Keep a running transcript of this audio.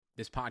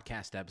This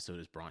podcast episode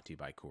is brought to you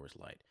by Coors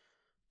Light.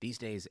 These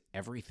days,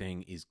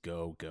 everything is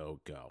go, go,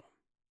 go.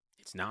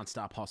 It's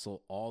nonstop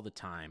hustle all the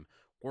time.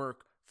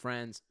 Work,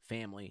 friends,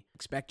 family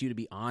expect you to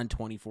be on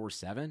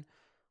 24/7.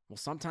 Well,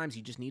 sometimes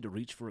you just need to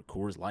reach for a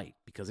Coors Light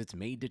because it's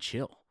made to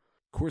chill.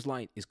 Coors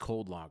Light is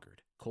cold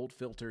lagered, cold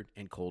filtered,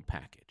 and cold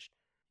packaged.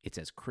 It's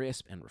as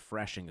crisp and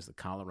refreshing as the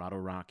Colorado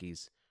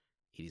Rockies.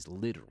 It is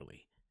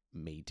literally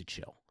made to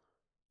chill.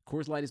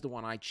 Coors Light is the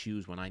one I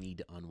choose when I need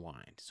to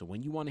unwind. So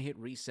when you want to hit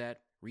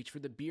reset, reach for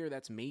the beer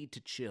that's made to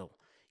chill.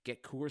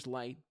 Get Coors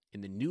Light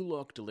in the new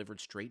look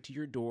delivered straight to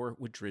your door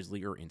with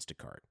Drizzly or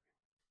Instacart.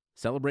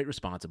 Celebrate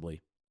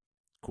responsibly.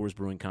 Coors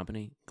Brewing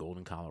Company,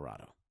 Golden,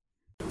 Colorado.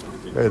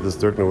 Hey, this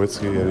is Dirk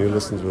Nowitzki, and you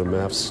listen to the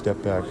Mavs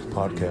Step Back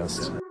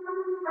podcast.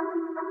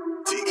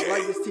 I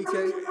like this,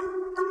 TK.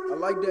 I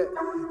like that.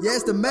 Yeah,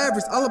 it's the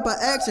Mavericks, all about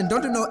action.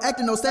 Don't do no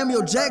acting, no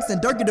Samuel Jackson.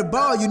 Dirk get the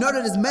ball, you know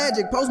that it's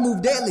magic. Post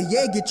move deadly,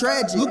 yeah, get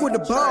tragic. Luke with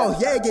the ball,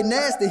 yeah, get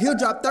nasty. He'll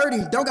drop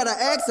 30, don't gotta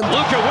ask him.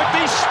 Luka with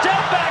the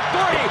step back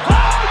three. Oh,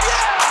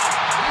 yeah!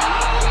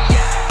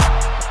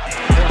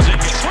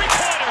 Porzingis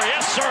three-pointer,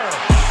 yes, sir.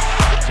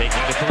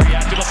 Taking the three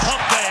after the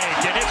pump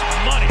fake, and it's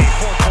money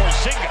for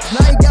Porzingis.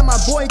 Now you got my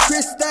boy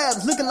Chris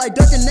Stabs, looking like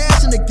Duncan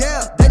Nash in the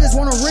gap. They just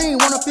want a ring,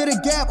 wanna fit a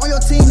gap on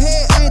your team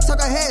head. I ain't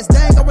talking hats,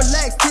 dang, go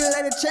relax, till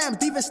they the champs.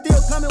 Defense still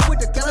coming with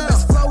the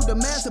best flow. The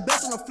man's the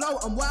best on the flow.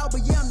 I'm wild,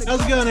 but yeah, I'm the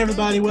How's it going,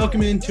 everybody?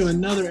 Welcome into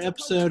another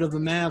episode of the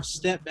Mavs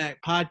Step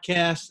Back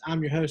podcast.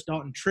 I'm your host,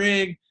 Dalton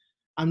Trigg.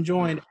 I'm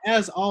joined,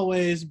 as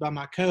always, by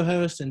my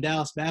co-host in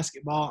Dallas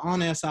basketball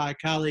on SI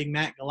colleague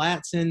Matt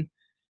Galatson.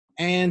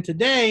 And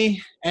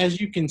today, as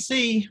you can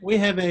see, we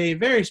have a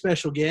very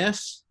special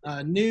guest,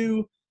 a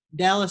new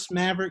Dallas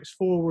Mavericks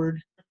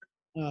forward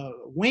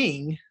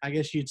wing, I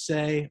guess you'd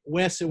say,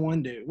 Wes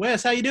Iwundu.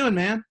 Wes, how you doing,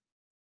 man?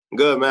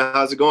 Good, man.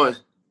 How's it going?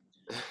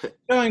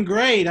 Doing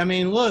great. I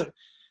mean, look,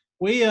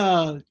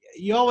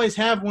 you always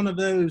have one of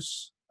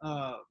those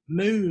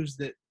moves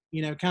that,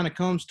 you know, kind of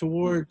comes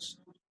towards,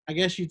 I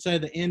guess you'd say,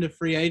 the end of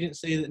free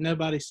agency that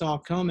nobody saw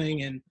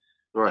coming. And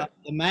Right.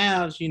 The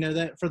Mavs, you know,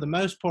 that for the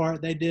most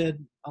part, they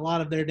did a lot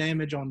of their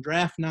damage on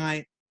draft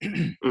night.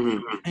 Mm-hmm.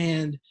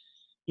 And,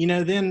 you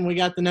know, then we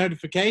got the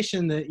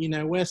notification that, you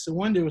know, Wes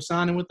Iwundu was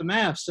signing with the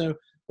Mavs. So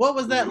what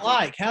was that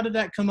like? How did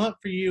that come up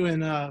for you?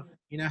 And,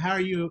 you know, how are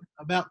you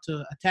about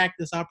to attack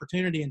this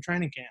opportunity in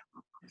training camp?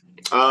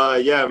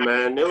 Yeah,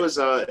 man.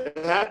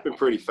 It happened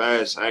pretty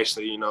fast,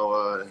 actually. You know,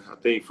 I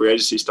think free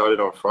agency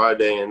started on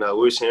Friday, and we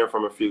was hearing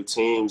from a few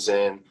teams,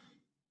 and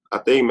I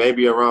think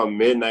maybe around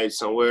midnight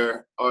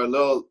somewhere, or a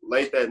little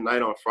late that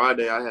night on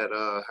Friday, I had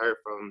heard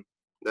from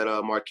that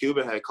Mark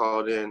Cuban had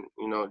called in,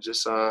 you know,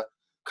 just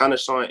kind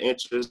of showing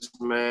interest,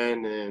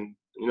 man. And,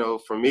 you know,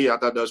 for me, I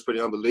thought that was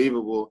pretty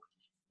unbelievable.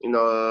 You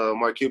know,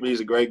 Mark Cuban,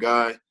 he's a great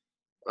guy.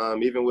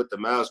 Even with the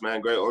Mavs,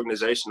 man, great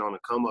organization on the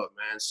come up,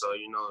 man. So,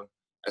 you know,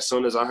 as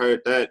soon as I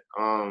heard that,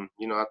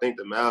 you know, I think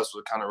the Mavs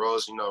would kind of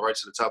rose, you know, right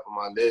to the top of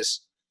my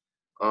list.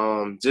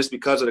 Just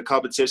because of the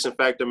competition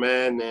factor,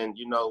 man, and,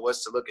 you know,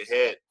 what's to look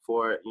ahead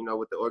for, you know,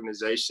 with the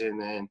organization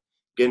and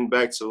getting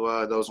back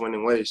to those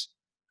winning ways.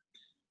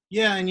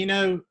 Yeah, and, you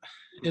know,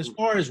 as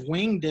far as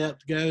wing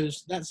depth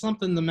goes, that's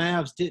something the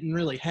Mavs didn't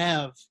really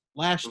have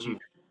last year.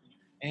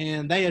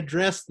 And they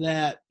addressed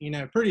that, you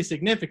know, pretty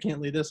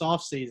significantly this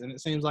offseason. It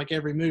seems like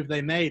every move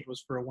they made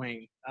was for a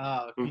wing, you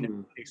know,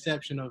 with the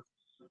exception of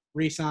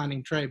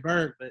re-signing Trey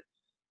Burke. But,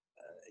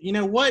 you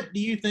know, what do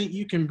you think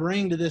you can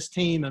bring to this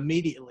team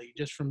immediately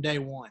just from day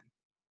one?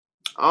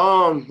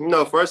 You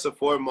know, first and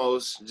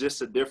foremost,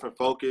 just a different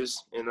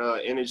focus and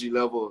energy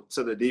level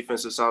to the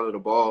defensive side of the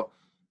ball.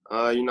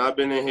 You know, I've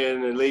been in here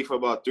in the league for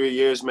about 3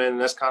 years, man,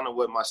 and that's kind of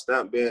what my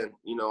stamp been,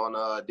 you know, on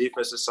the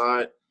defensive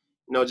side.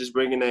 You know, just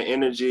bringing that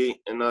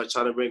energy and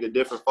trying to bring a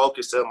different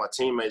focus to my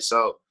teammates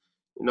out.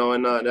 You know,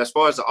 and as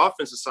far as the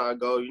offensive side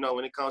go, you know,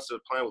 when it comes to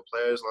playing with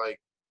players like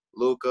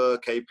Luka,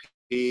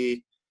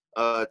 KP,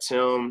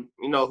 Tim,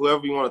 you know,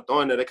 whoever you want to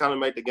throw in there, they kind of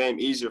make the game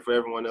easier for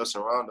everyone else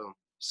around them.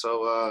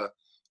 So,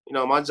 you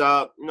know, my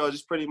job, you know,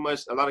 just pretty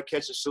much a lot of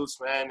catch and shoots,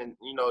 man, and,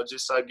 you know,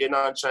 just getting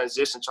on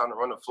transition, trying to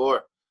run the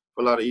floor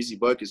for a lot of easy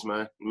buckets,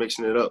 man,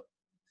 mixing it up.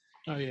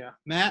 Oh, yeah.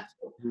 Matt?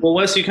 Well,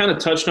 Wes, you kind of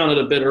touched on it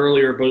a bit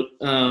earlier, but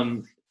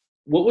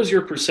what was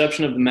your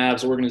perception of the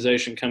Mavs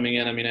organization coming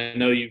in? I mean, I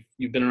know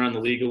you've been around the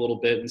league a little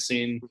bit and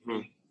seen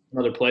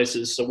other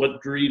places. So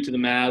what drew you to the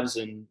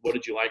Mavs, and what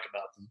did you like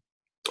about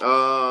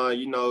them?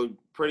 You know,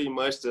 pretty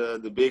much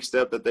the big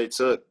step that they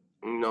took,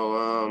 you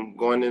know,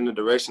 going in the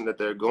direction that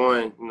they're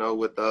going, you know,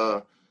 with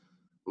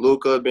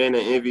Luka being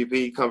in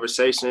MVP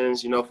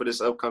conversations, you know, for this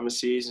upcoming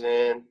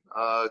season,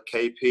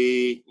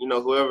 KP, you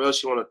know, whoever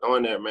else you want to throw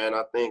in there, man.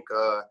 I think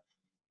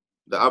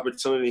the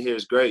opportunity here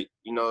is great,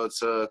 you know,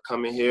 to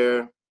come in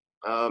here,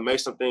 make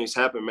some things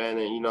happen, man,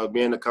 and, you know,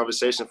 be in the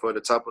conversation for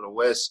the top of the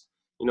West,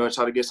 you know, and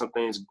try to get some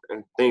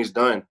things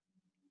done.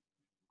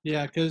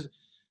 Yeah, because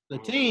the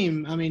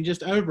team, I mean,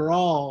 just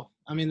overall,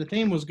 I mean, the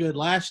team was good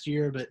last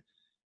year, but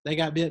they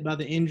got bit by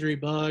the injury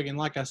bug. And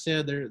like I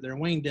said, their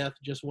wing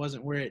depth just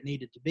wasn't where it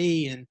needed to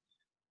be. And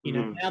You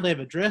know, now they've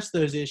addressed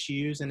those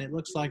issues, and it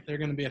looks like they're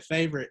going to be a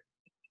favorite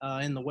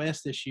in the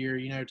West this year,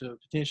 you know, to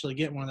potentially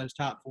get one of those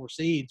top 4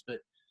 seeds. But,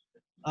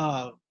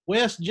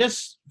 Wes,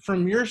 just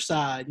from your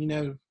side, you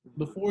know,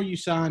 before you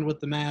signed with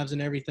the Mavs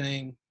and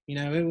everything, you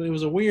know, it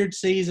was a weird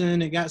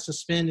season. It got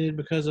suspended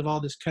because of all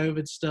this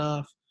COVID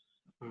stuff.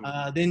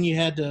 Then you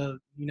had to,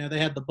 you know, they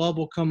had the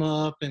bubble come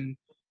up, and,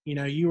 you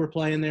know, you were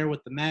playing there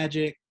with the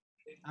Magic.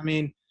 I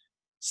mean,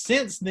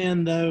 since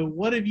then, though,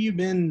 what have you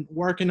been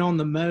working on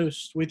the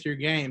most with your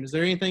game? Is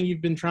there anything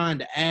you've been trying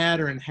to add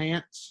or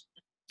enhance?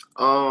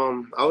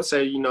 I would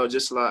say, you know,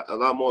 just a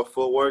lot more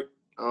footwork,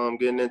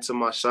 getting into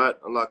my shot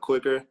a lot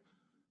quicker.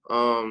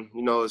 You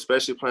know,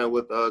 especially playing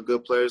with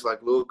good players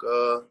like Luke,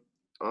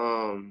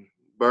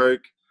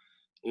 Burke,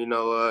 you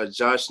know,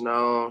 Josh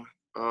now,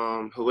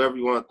 whoever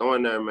you want to throw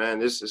in there, man.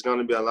 This is going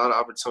to be a lot of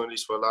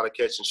opportunities for a lot of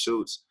catch and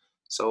shoots.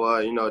 So,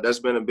 you know, that's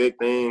been a big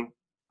thing.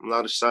 A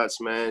lot of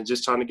shots, man,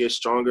 just trying to get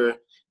stronger,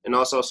 and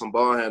also some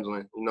ball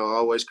handling, you know,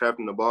 always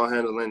crafting the ball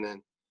handling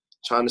and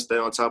trying to stay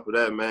on top of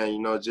that, man, you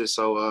know, just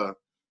so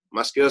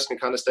my skills can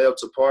kind of stay up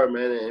to par,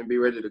 man, and be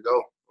ready to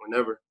go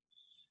whenever.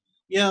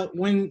 Yeah,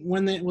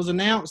 when it was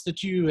announced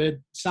that you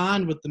had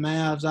signed with the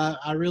Mavs,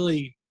 I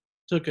really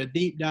took a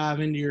deep dive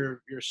into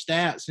your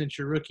stats since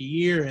your rookie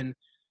year, and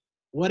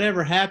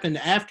whatever happened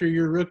after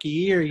your rookie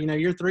year, you know,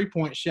 your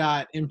three-point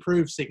shot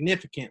improved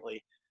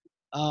significantly.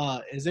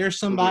 Is there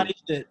somebody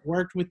that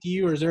worked with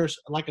you, or is there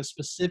like a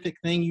specific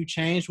thing you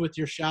changed with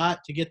your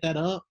shot to get that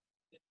up?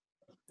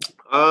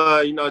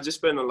 You know, just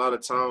spending a lot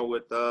of time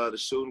with the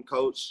shooting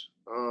coach,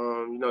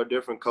 you know,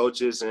 different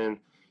coaches, and,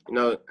 you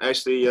know,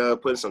 actually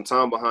putting some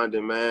time behind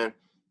it, man.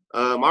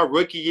 My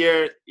rookie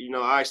year, you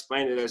know, I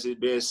explained it as it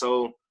being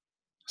so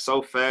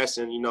fast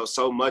and, you know,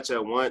 so much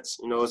at once.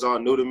 You know, it was all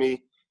new to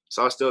me.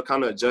 So I was still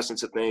kind of adjusting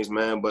to things,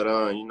 man. But,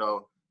 you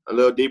know, a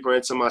little deeper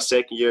into my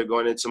second year,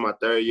 going into my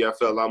third year, I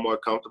felt a lot more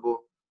comfortable,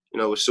 you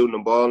know, with shooting the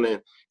ball.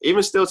 And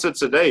even still to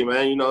today,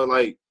 man, you know,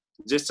 like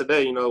just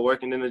today, you know,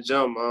 working in the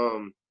gym,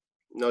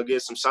 you know,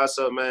 get some shots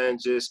up, man,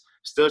 just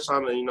still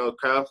trying to, you know,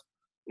 craft,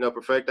 you know,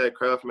 perfect that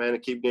craft, man,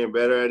 and keep getting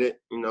better at it,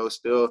 you know,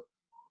 still,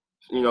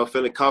 you know,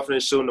 feeling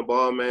confident shooting the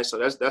ball, man. So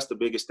that's the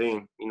biggest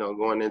thing, you know,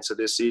 going into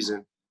this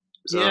season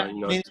is, you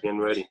know, just getting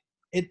ready.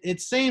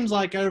 It seems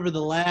like over the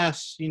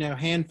last, you know,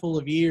 handful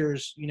of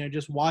years, you know,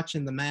 just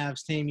watching the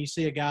Mavs team, you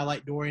see a guy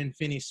like Dorian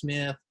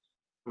Finney-Smith.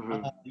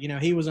 You know,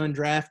 he was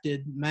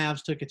undrafted.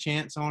 Mavs took a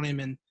chance on him,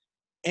 and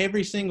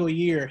every single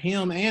year,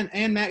 him and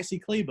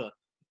Maxi Kleber,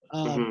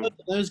 both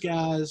of those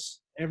guys,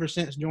 ever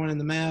since joining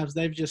the Mavs,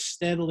 they've just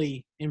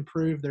steadily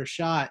improved their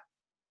shot.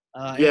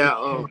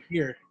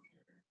 Year.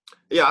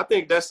 Yeah, I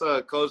think that's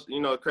coach.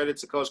 You know, credit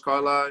to Coach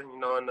Carlisle. You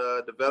know, and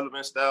the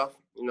development staff.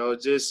 You know,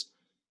 just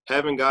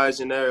having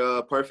guys in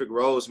their perfect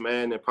roles,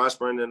 man, and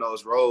prospering in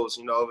those roles,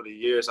 you know, over the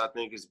years, I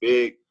think is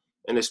big.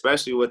 And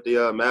especially with the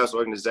Mavs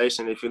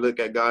organization, if you look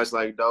at guys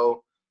like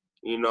Doe,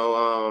 you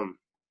know,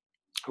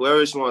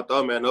 whoever you want to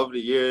throw, man, over the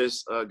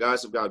years,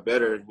 guys have got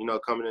better, you know,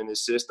 coming in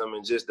this system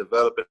and just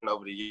developing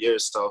over the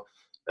years. So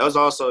that was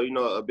also, you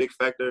know, a big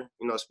factor,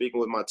 you know, speaking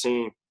with my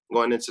team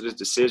going into this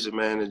decision,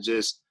 man, and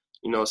just,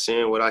 you know,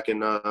 seeing what I can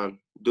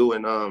do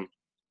and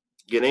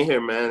get in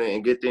here, man,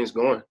 and get things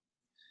going.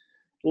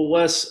 Well,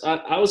 Wes,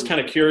 I was kind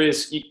of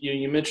curious.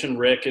 You mentioned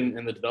Rick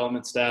and the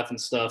development staff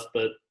and stuff,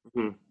 but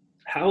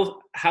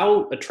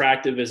how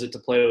attractive is it to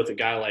play with a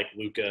guy like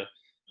Luka,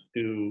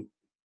 who,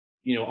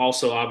 you know,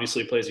 also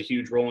obviously plays a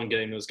huge role in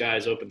getting those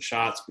guys open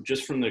shots, but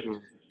just from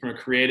a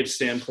creative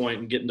standpoint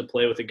and getting to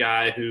play with a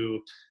guy who,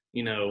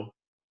 you know,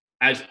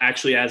 as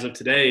of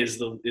today is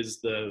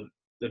the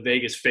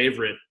Vegas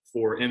favorite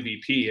for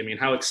MVP. I mean,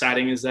 how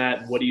exciting is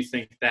that? What do you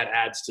think that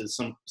adds to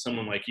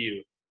someone like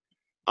you?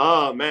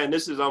 Oh, man,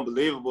 this is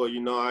unbelievable. You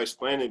know, I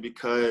explained it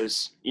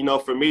because, you know,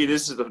 for me,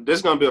 this is going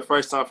to be the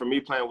first time for me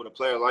playing with a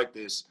player like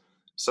this.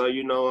 So,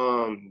 you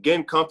know,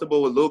 getting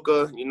comfortable with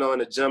Luka, you know, in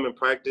the gym and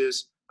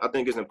practice, I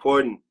think is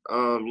important,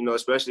 you know,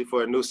 especially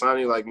for a new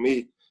signing like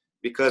me,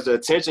 because the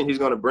attention he's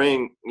going to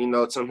bring, you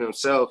know, to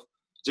himself,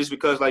 just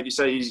because, like you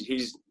say,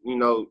 he's you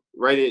know,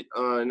 rated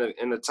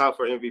in the top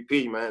for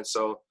MVP, man.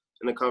 So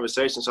in the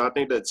conversation, so I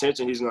think the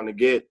attention he's going to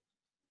get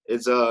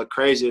is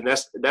crazy, and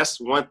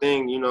that's one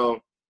thing, you know.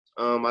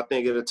 I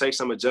think it'll take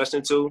some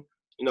adjusting to,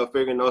 you know,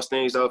 figuring those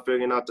things out,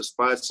 figuring out the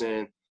spots,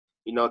 and,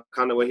 you know,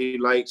 kind of what he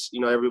likes, you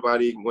know,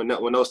 everybody when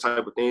those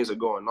type of things are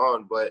going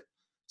on. But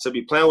to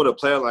be playing with a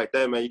player like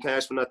that, man, you can't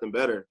ask for nothing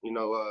better. You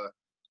know,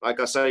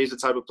 like I said, he's the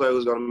type of player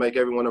who's going to make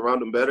everyone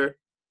around him better.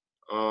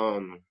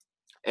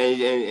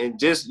 And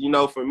just, you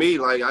know, for me,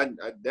 like, I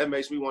that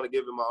makes me want to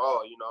give it my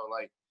all, you know,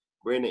 like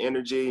bring the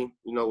energy,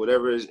 you know,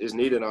 whatever is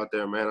needed out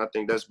there, man. I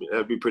think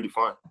that'd be pretty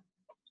fun.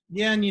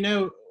 Yeah, and, you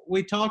know,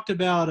 we talked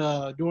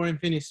about Dorian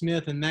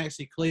Finney-Smith and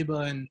Maxi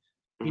Kleber, and,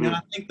 you know, I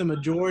think the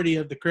majority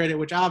of the credit,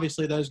 which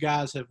obviously those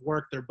guys have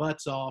worked their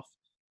butts off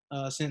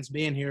since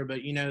being here,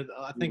 but, you know,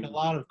 I think a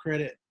lot of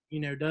credit, you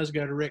know, does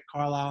go to Rick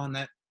Carlisle and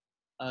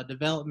that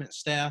development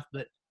staff.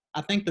 But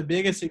I think the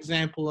biggest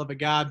example of a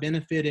guy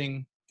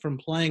benefiting from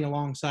playing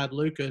alongside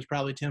Luka is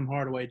probably Tim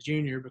Hardaway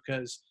Jr.,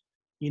 because,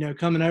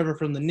 coming over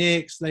from the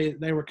Knicks, they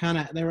were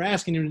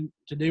asking him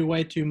to do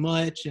way too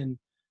much, and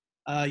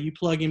you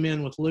plug him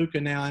in with Luka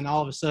now, and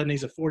all of a sudden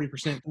he's a 40%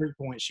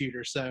 3-point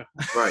shooter. So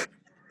right.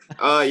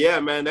 Yeah,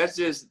 man, that's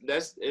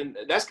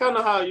kind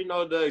of how,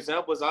 the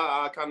examples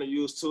I kind of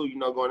use too,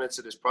 going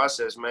into this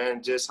process,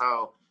 man, just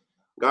how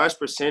guys'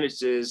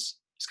 percentages,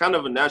 it's kind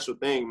of a natural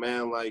thing,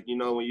 man. Like,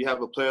 when you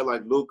have a player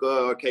like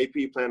Luka or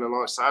KP playing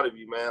alongside of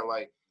you, man,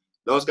 like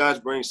those guys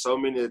bring so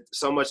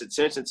much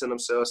attention to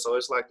themselves. So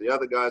it's like the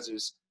other guys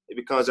it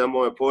becomes that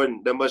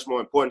much more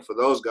important for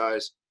those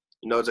guys,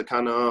 to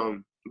kind of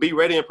be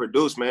ready and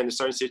produce, man, in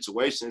certain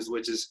situations,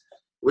 which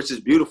is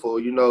beautiful.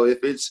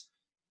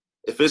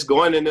 If it's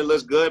going and it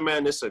looks good,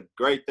 man, it's a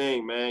great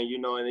thing, man,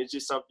 and it's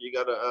just something you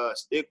got to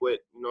stick with,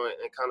 and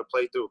kind of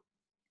play through.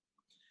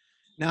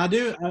 Now, I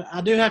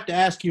do have to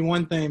ask you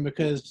one thing,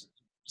 because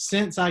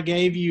since I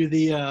gave you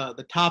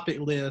the topic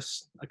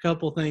list, a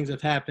couple things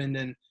have happened.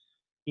 And,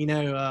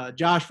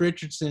 Josh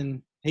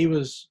Richardson, he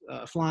was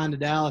flying to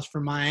Dallas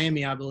from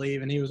Miami, I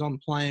believe, and he was on the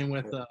plane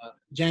with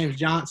James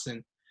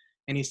Johnson.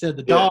 And he said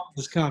the dog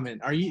is coming.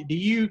 Do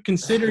you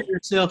consider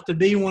yourself to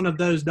be one of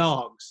those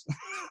dogs?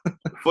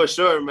 For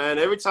sure, man.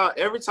 Every time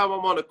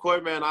I'm on the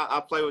court, man,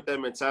 I play with that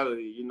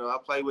mentality. I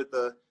play with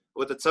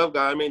the tough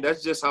guy. I mean,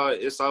 that's just how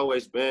it's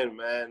always been,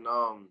 man.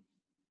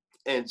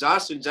 And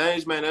Josh and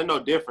James, man, they're no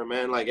different,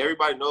 man. Like,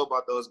 everybody know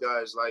about those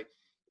guys. Like,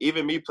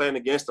 even me playing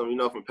against them,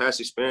 from past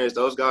experience,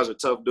 those guys are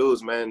tough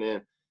dudes, man.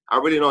 And I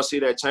really don't see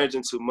that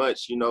changing too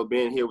much,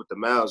 being here with the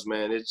Mavs,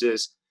 man.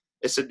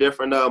 It's a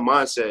different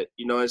mindset.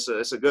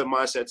 It's a good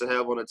mindset to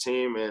have on a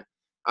team. And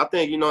I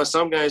think, in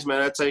some games, man,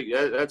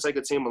 that take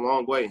a team a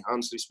long way,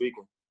 honestly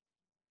speaking.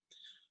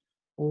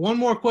 Well, one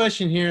more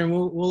question here, and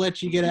we'll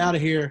let you get out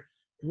of here.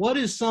 What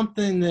is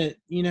something that,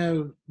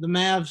 the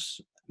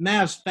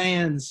Mavs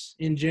fans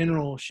in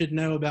general should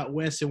know about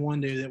Wes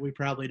Iwundu that we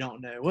probably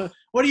don't know?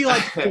 What do you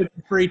like to do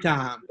in free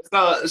time?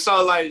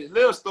 So like,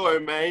 little story,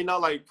 man.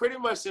 Like, pretty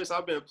much since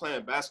I've been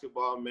playing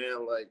basketball,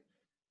 man, like,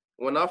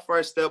 when I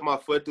first stepped my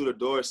foot through the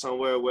door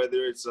somewhere,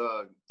 whether it's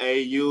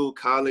AU,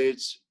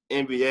 college,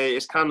 NBA,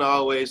 it's kind of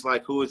always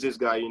like, who is this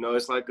guy?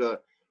 It's like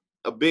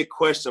a big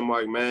question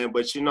mark, man.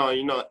 But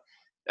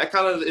that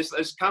kind of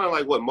it's kind of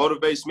like what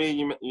motivates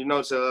me,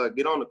 to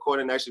get on the court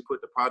and actually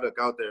put the product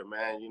out there,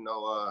 man.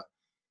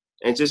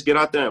 And just get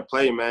out there and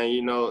play, man.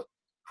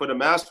 For the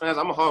Mavs fans,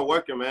 I'm a hard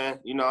worker, man.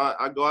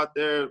 I go out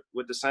there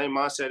with the same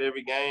mindset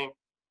every game.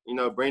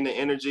 Bring the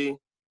energy.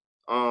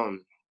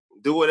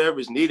 Do whatever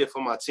is needed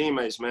for my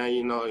teammates,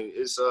 man.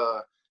 It's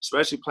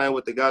especially playing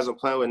with the guys I'm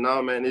playing with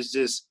now, man. It's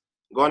just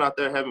going out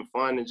there having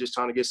fun and just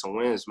trying to get some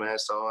wins, man.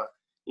 So,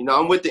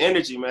 I'm with the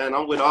energy, man.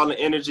 I'm with all the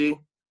energy.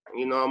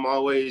 I'm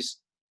always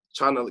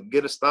trying to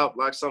get a stop,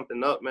 lock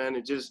something up, man,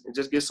 and just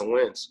get some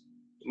wins.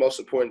 The most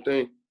important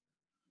thing.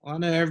 Well, I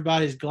know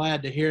everybody's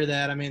glad to hear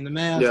that. I mean, the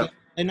Mavs,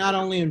 they not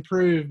only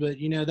improved, but,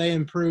 they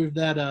improved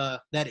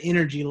that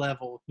energy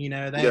level.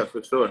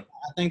 For sure.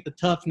 I think the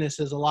toughness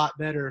is a lot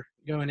better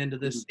going into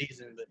this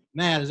season. But,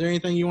 Matt, is there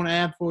anything you want to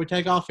add before we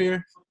take off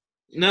here?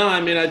 No,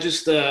 I mean,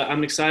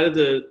 I'm excited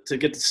to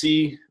get to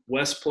see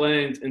Wes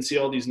play and see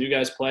all these new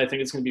guys play. I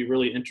think it's going to be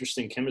really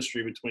interesting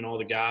chemistry between all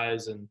the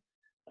guys, and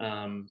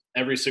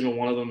every single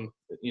one of them,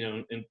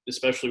 and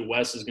especially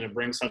Wes, is going to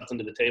bring something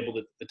to the table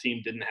that the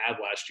team didn't have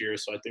last year.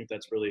 So I think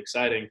that's really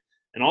exciting.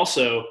 And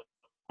also,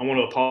 I want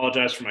to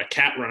apologize for my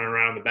cat running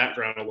around in the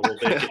background a little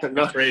bit.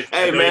 No.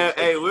 Hey, man,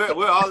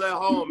 we're all at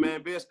home,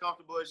 man. Be as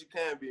comfortable as you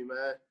can be,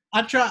 man.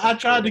 I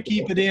tried to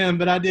keep it in,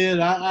 but I did.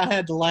 I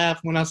had to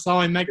laugh when I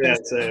saw him make that.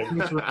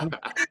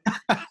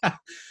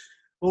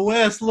 Well,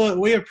 Wes, look,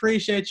 we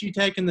appreciate you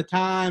taking the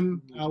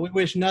time. We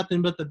wish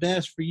nothing but the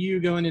best for you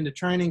going into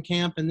training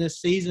camp in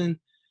this season,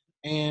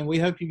 and we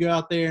hope you go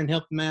out there and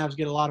help the Mavs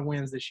get a lot of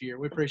wins this year.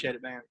 We appreciate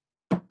it, man.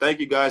 Thank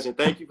you, guys, and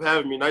thank you for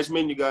having me. Nice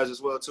meeting you guys as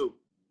well, too.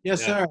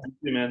 Yes, sir. Thank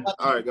you, man.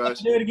 All right, guys.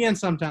 Let's do it again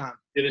sometime.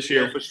 Yeah, this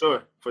year. Yeah,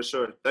 for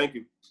sure. Thank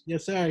you.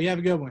 Yes, sir. You have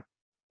a good one.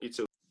 You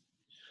too.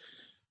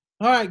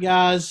 All right,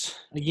 guys.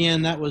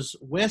 Again, that was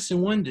Wes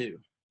Iwundu,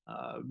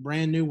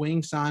 brand new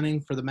wing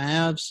signing for the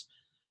Mavs.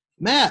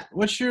 Matt,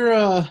 what's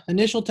your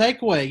initial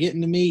takeaway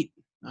getting to meet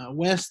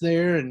Wes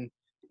there and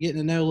getting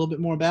to know a little bit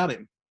more about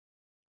him?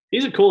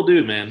 He's a cool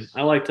dude, man.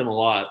 I liked him a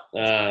lot.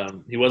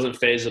 He wasn't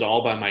fazed at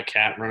all by my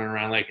cat running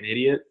around like an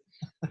idiot.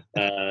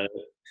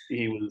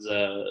 He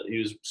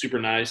was super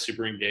nice,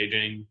 super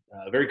engaging,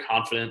 very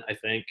confident, I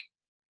think.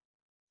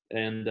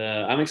 And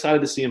I'm excited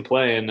to see him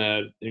play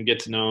and get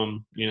to know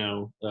him,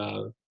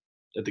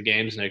 at the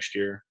games next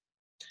year.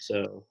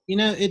 So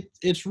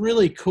it's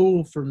really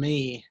cool for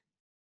me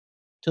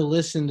to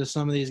listen to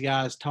some of these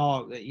guys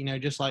talk that,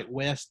 just like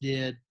Wes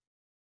did.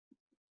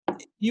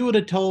 You would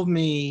have told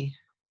me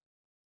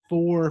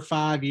 4 or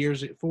 5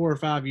 years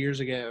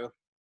ago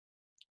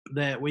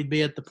that we'd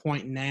be at the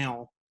point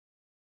now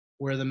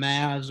where the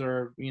Mavs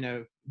are,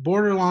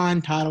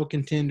 borderline title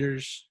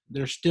contenders.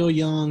 They're still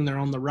young. They're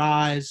on the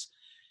rise.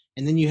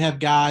 And then you have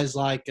guys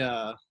like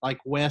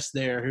Wes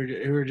there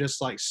who are just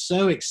like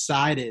so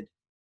excited,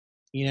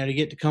 to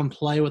get to come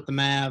play with the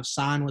Mavs,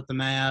 sign with the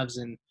Mavs.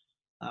 And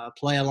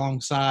play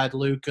alongside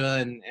Luka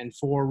and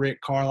for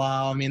Rick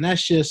Carlisle. I mean,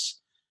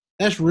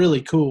 that's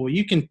really cool.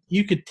 You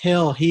could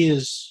tell he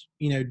is,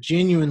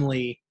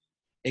 genuinely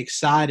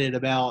excited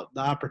about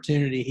the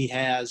opportunity he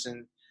has.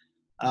 And,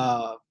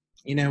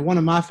 one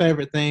of my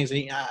favorite things,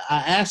 I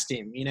asked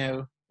him,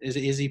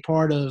 is he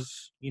part of,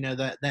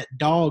 that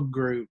dog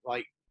group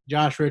like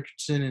Josh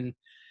Richardson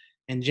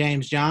and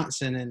James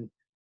Johnson? And,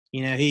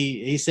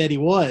 he said he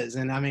was.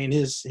 And I mean,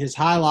 his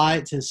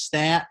highlights, his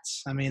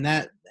stats, I mean,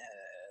 that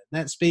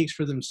speaks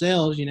for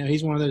themselves.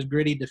 He's one of those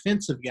gritty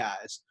defensive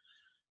guys.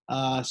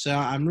 So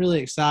I'm really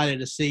excited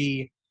to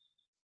see,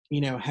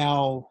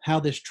 how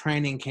this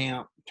training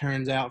camp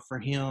turns out for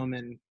him.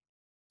 And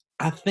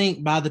I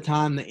think by the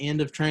time the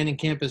end of training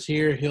camp is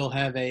here, he'll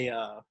have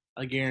a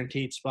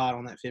guaranteed spot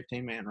on that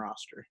 15-man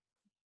roster.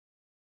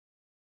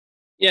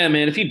 Yeah,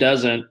 man, if he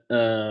doesn't,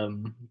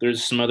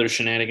 there's some other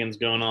shenanigans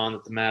going on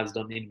that the Mavs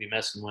don't need to be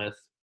messing with.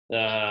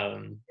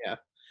 Yeah.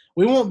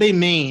 We won't be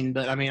mean,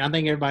 but, I mean, I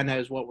think everybody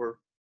knows what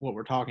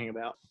we're talking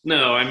about.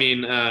 No, I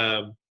mean,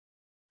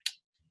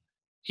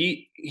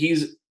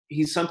 he's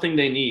something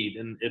they need.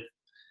 And if,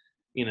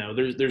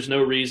 there's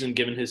no reason,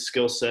 given his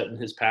skill set and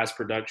his past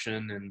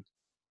production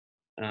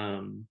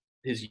and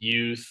his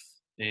youth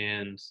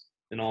and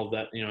all of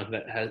that,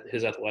 that has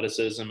his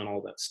athleticism and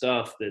all that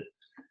stuff, that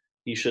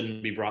he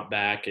shouldn't be brought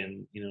back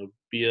and,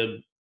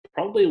 be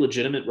probably a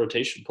legitimate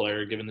rotation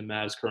player given the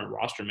Mavs' current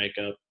roster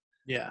makeup.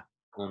 Yeah.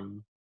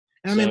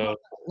 I mean,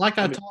 like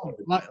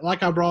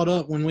I brought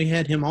up when we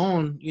had him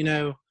on,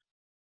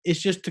 it's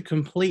just a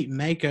complete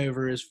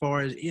makeover as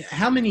far as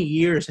how many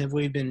years have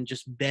we been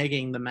just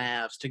begging the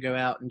Mavs to go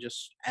out and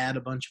just add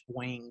a bunch of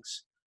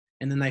wings,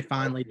 and then they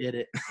finally did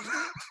it.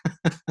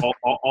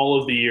 all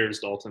of the years,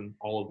 Dalton.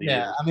 All of the years.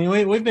 Yeah, I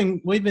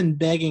mean, we've been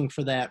begging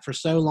for that for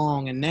so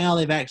long, and now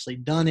they've actually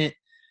done it.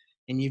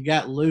 And you've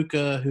got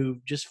Luka, who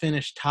just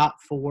finished top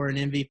 4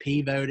 in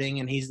MVP voting,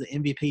 and he's the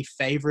MVP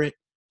favorite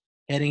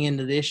heading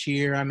into this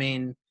year. I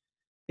mean,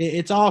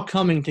 it's all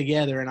coming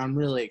together, and I'm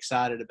really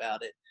excited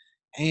about it.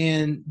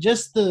 And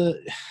just the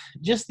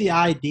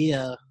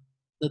idea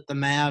that the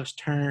Mavs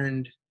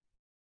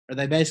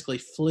they basically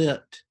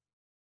flipped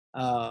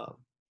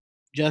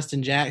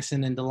Justin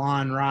Jackson and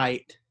DeLon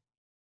Wright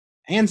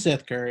and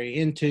Seth Curry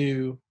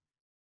into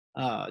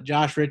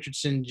Josh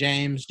Richardson,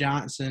 James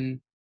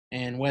Johnson,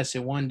 and Wes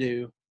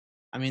Iwundu.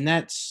 I mean,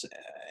 that's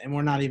 – and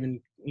we're not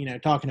even,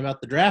 talking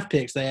about the draft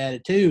picks they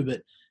added too,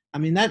 but, I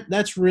mean,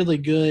 that's really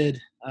good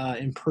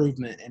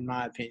improvement in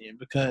my opinion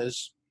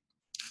because,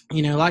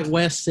 like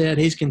Wes said,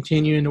 he's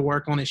continuing to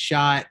work on his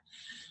shot.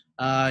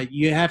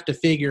 You have to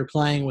figure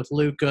playing with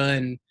Luka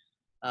and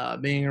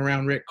being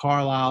around Rick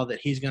Carlisle that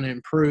he's going to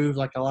improve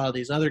like a lot of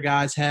these other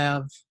guys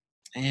have.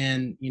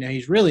 And,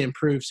 he's really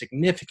improved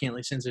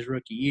significantly since his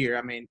rookie year.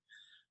 I mean,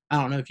 I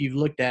don't know if you've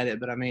looked at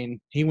it, but, I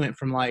mean, he went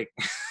from like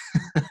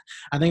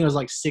I think it was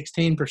like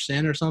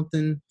 16% or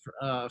something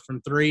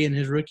from 3 in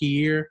his rookie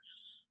year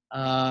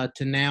to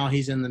now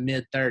he's in the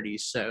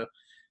mid-30s. So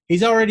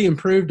he's already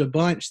improved a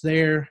bunch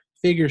there,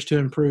 figures to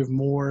improve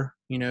more,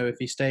 if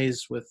he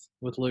stays with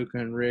Luka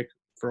and Rick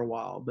for a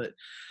while. But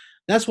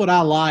that's what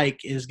I like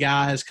is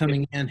guys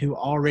coming in who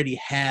already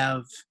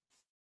have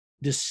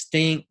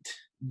distinct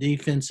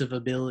defensive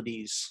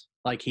abilities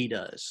like he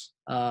does.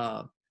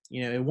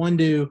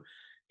 Iwundu,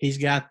 he's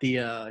got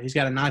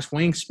a nice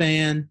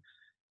wingspan.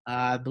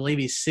 I believe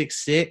he's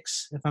 6'6",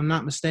 if I'm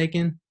not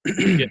mistaken.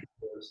 Yeah,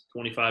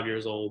 25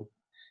 years old.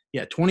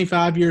 Yeah,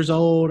 25 years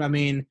old. I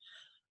mean,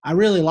 I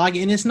really like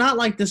it. And it's not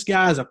like this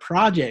guy is a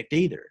project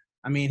either.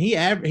 I mean,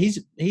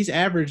 he's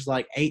averaged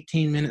like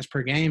 18 minutes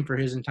per game for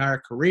his entire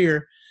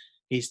career.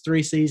 He's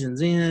 3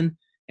 seasons in,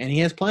 and he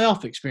has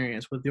playoff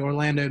experience with the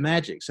Orlando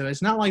Magic. So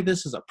it's not like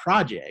this is a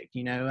project,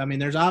 I mean,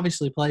 there's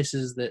obviously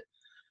places that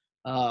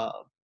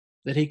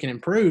he can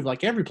improve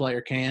like every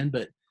player can,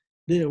 but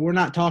we're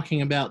not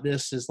talking about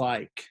this as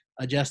like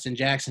a Justin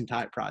Jackson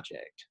type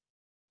project.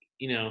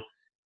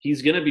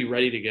 He's going to be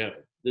ready to go.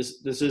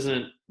 This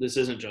isn't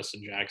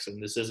Justin Jackson.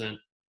 This isn't,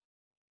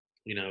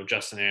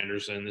 Justin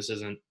Anderson. This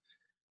isn't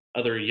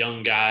other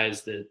young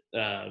guys that,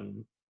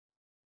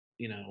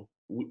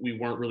 we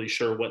weren't really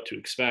sure what to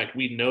expect.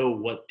 We know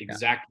what to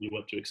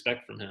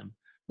expect from him.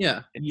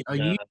 Yeah.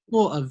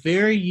 A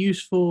very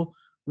useful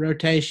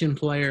rotation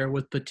player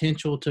with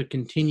potential to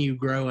continue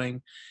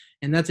growing.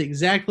 And that's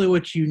exactly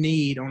what you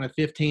need on a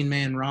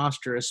 15-man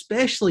roster,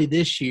 especially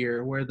this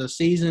year where the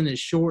season is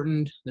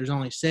shortened. There's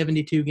only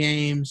 72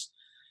 games.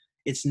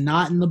 It's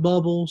not in the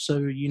bubble, so,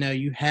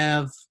 you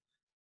have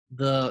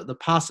the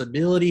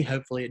possibility.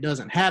 Hopefully it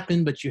doesn't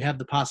happen, but you have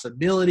the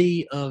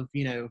possibility of,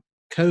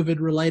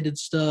 COVID-related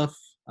stuff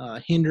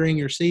hindering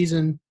your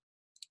season.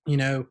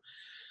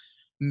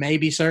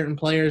 Maybe certain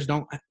players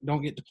don't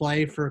get to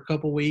play for a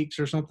couple weeks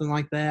or something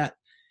like that.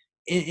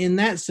 In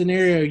that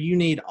scenario, you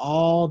need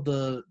all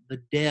the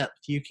depth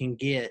you can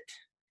get.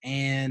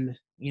 And,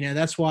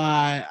 that's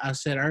why I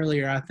said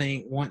earlier, I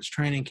think once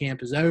training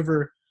camp is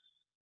over,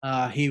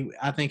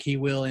 I think he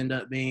will end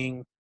up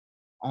being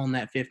on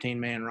that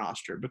 15-man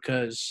roster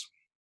because,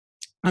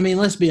 I mean,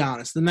 let's be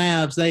honest. The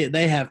Mavs,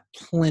 they have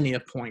plenty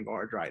of point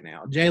guards right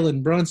now.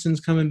 Jalen Brunson's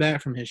coming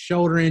back from his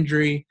shoulder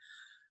injury.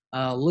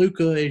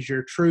 Luka is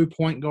your true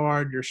point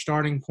guard, your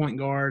starting point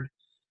guard.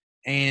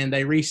 And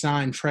they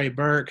re-signed Trey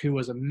Burke, who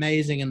was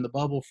amazing in the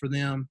bubble for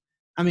them.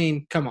 I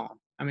mean, come on.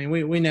 I mean,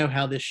 we know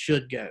how this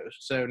should go.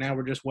 So now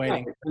we're just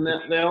waiting. Yeah,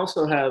 and they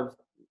also have,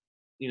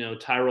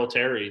 Tyrell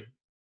Terry,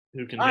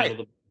 who can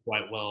handle the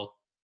quite well.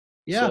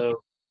 Yeah.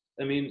 So,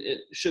 I mean,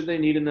 should they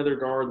need another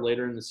guard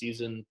later in the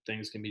season,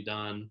 things can be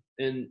done.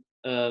 And,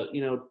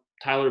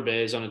 Tyler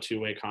Bay is on a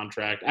two-way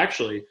contract.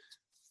 Actually,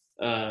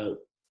 that's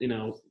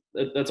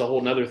a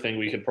whole nother thing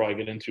we could probably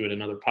get into in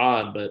another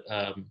pod.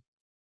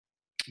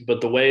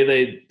 But the way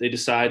they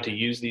decide to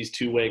use these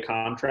two-way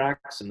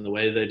contracts and the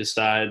way they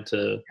decide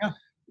to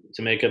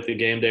make up the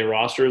game day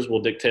rosters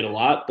will dictate a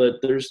lot.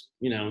 But there's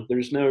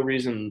no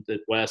reason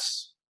that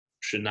Wes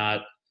should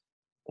not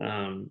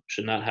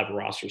have a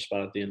roster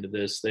spot at the end of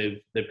this.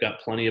 They've got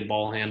plenty of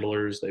ball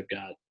handlers. They've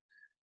got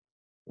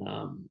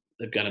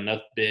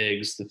enough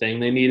bigs. The thing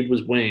they needed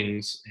was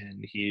wings,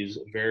 and he's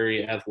a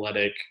very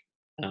athletic,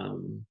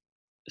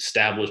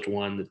 established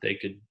one that they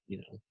could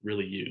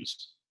really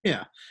use.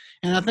 Yeah,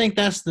 and I think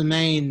that's the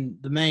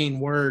main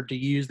word to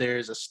use there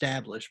is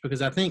established,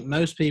 because I think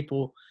most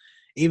people,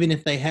 even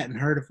if they hadn't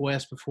heard of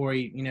Wes before,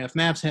 if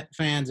Mavs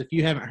fans, if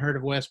you haven't heard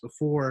of Wes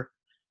before,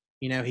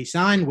 he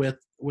signed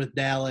with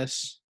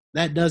Dallas,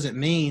 that doesn't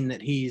mean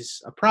that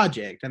he's a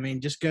project. I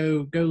mean, just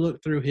go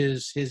look through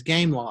his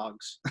game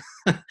logs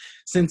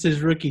since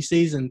his rookie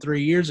season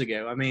 3 years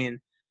ago. I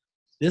mean,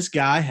 this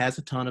guy has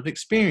a ton of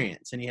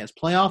experience, and he has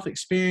playoff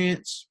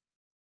experience.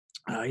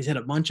 He's had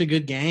a bunch of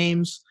good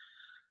games.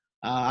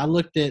 I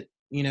looked at,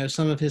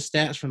 some of his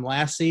stats from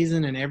last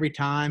season, and every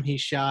time he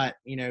shot,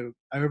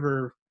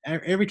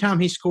 every time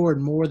he scored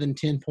more than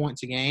 10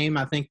 points a game,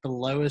 I think the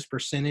lowest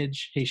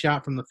percentage he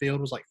shot from the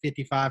field was like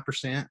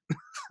 55%.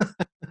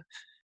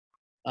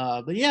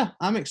 But yeah,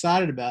 I'm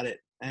excited about it.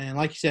 And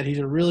like you said, he's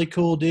a really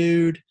cool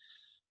dude.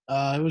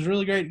 It was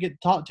really great to get to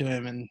talk to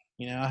him, and,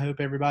 I hope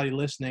everybody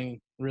listening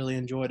really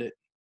enjoyed it.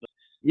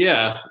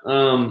 Yeah.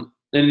 And,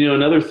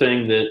 another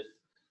thing that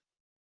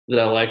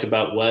I like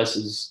about Wes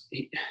is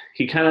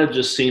he kind of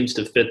just seems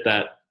to fit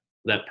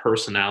that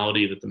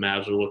personality that the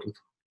Mavs are looking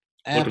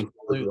for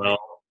as well.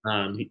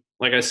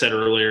 Like I said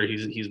earlier,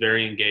 he's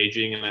very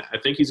engaging, and I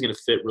think he's going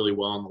to fit really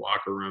well in the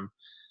locker room.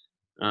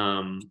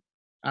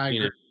 I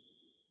agree.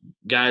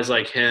 Guys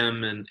like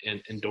him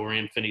and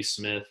Dorian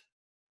Finney-Smith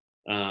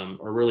are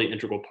really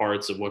integral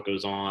parts of what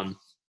goes on,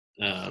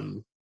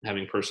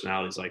 having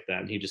personalities like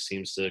that, and he just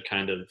seems to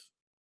kind of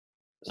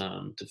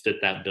to fit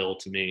that bill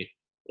to me.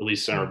 At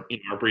least in our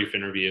brief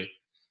interview.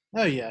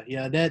 Oh,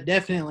 yeah. That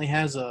definitely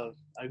has a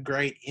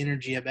great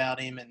energy about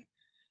him.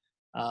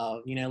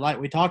 And, like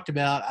we talked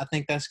about, I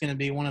think that's going to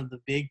be one of the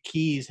big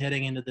keys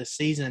heading into this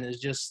season is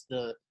just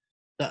the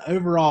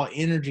overall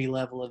energy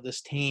level of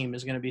this team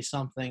is going to be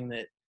something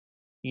that,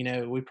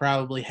 we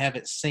probably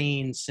haven't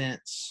seen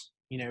since,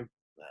 the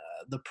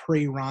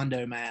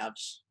pre-Rondo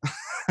Mavs,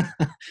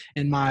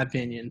 in my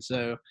opinion.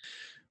 So,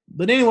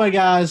 but anyway,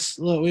 guys,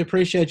 look, we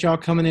appreciate y'all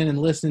coming in and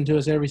listening to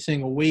us every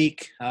single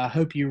week. I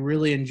hope you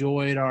really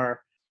enjoyed our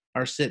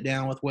sit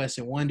down with Wes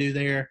Iwundu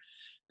there.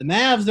 The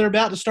Mavs, they're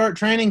about to start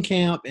training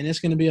camp, and it's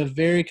going to be a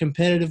very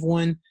competitive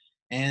one.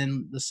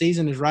 And the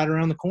season is right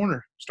around the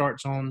corner.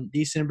 Starts on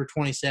December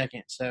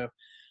 22nd. So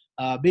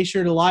be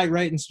sure to like,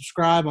 rate, and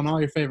subscribe on all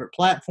your favorite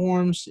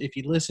platforms. If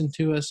you listen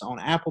to us on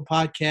Apple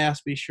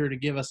Podcasts, be sure to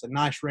give us a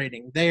nice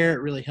rating there.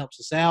 It really helps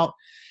us out.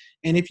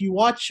 And if you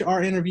watch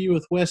our interview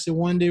with Wes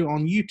Iwundu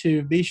on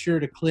YouTube, be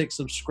sure to click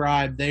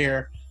subscribe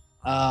there.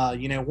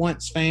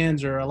 Once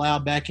fans are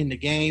allowed back into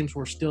games,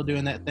 we're still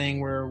doing that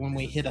thing where when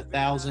we hit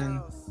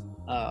 1,000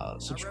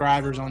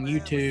 subscribers on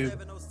YouTube,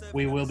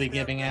 we will be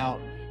giving out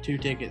 2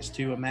 tickets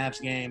to a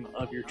Mavs game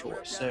of your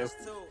choice. So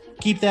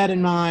keep that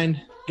in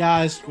mind.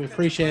 Guys, we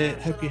appreciate it.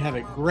 Hope you have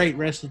a great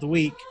rest of the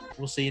week.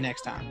 We'll see you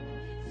next time.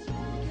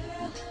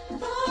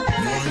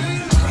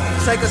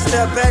 Take a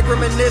step back,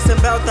 reminiscing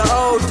about the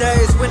old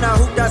days when I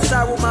hooped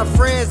outside with my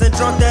friends and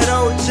drunk that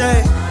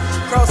OJ.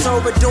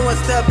 Crossover doing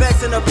step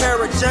backs in a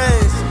pair of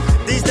J's.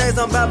 These days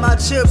I'm about my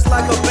chips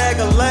like a bag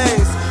of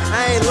Lays.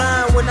 I ain't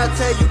lying when I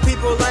tell you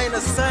people ain't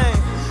the same.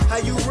 How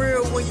you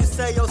real when you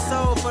say your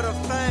soul for the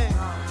fame?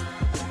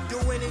 Do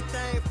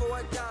anything for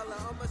 $1.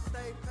 I'ma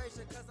stay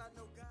patient cause I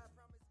know God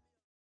promised me.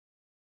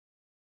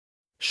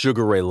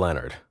 Sugar Ray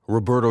Leonard,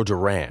 Roberto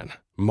Duran,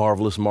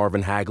 Marvelous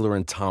Marvin Hagler,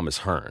 and Thomas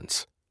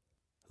Hearns.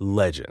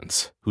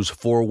 Legends, whose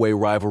 4-way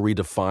rivalry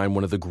defined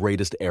one of the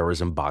greatest eras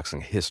in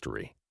boxing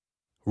history.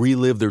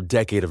 Relive their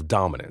decade of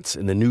dominance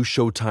in the new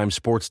Showtime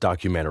sports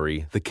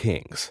documentary, The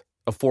Kings,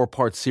 a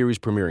 4-part series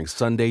premiering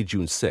Sunday,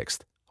 June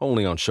 6th,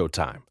 only on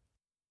Showtime.